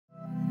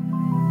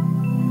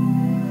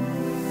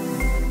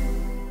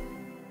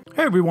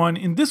Hey everyone,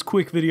 in this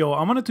quick video,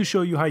 I wanted to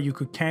show you how you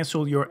could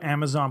cancel your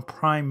Amazon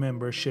Prime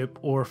membership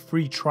or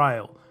free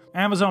trial.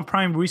 Amazon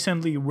Prime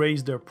recently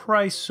raised their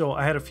price, so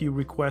I had a few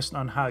requests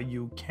on how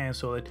you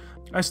cancel it.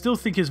 I still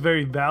think it's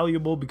very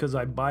valuable because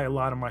I buy a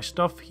lot of my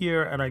stuff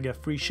here and I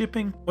get free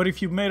shipping. But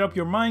if you've made up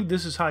your mind,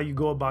 this is how you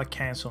go about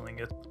canceling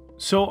it.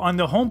 So on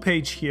the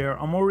homepage here,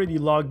 I'm already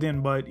logged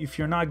in, but if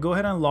you're not, go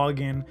ahead and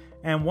log in.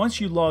 And once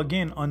you log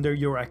in under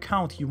your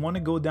account, you want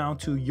to go down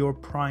to your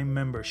Prime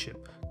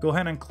membership. Go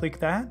ahead and click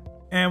that.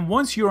 And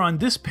once you're on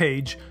this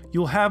page,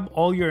 you'll have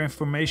all your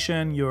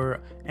information,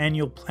 your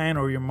annual plan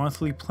or your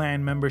monthly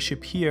plan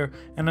membership here.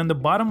 And on the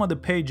bottom of the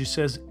page, it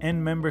says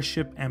end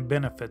membership and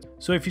benefits.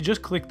 So if you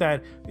just click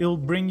that, it'll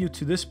bring you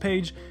to this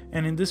page.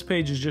 And in this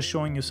page is just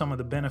showing you some of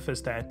the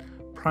benefits that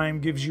Prime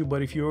gives you.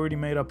 But if you already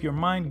made up your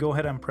mind, go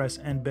ahead and press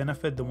end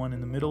benefit, the one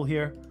in the middle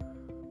here.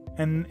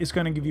 And it's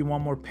going to give you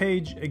one more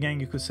page. Again,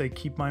 you could say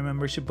keep my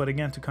membership. But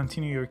again, to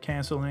continue your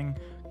canceling,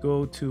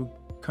 go to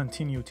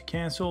continue to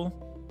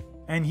cancel.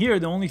 And here,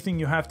 the only thing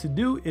you have to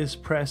do is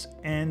press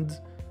end,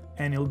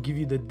 and it'll give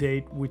you the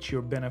date which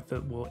your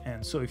benefit will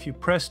end. So if you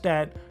press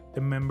that,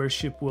 the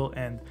membership will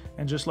end.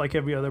 And just like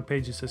every other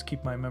page, it says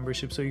keep my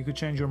membership. So you could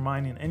change your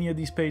mind in any of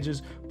these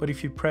pages, but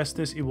if you press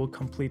this, it will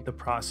complete the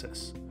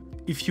process.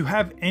 If you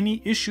have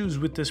any issues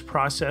with this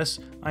process,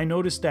 I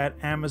noticed that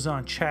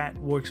Amazon Chat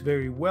works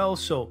very well.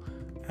 So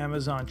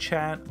Amazon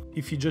Chat,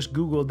 if you just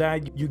Google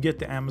that, you get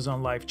the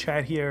Amazon Live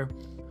Chat here.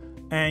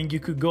 And you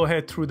could go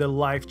ahead through the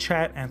live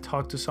chat and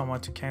talk to someone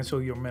to cancel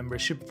your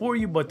membership for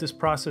you, but this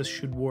process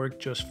should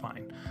work just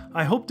fine.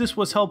 I hope this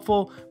was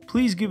helpful.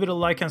 Please give it a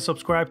like and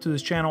subscribe to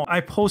this channel.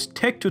 I post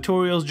tech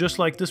tutorials just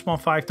like this one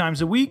 5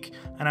 times a week,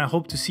 and I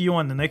hope to see you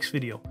on the next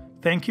video.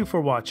 Thank you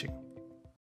for watching.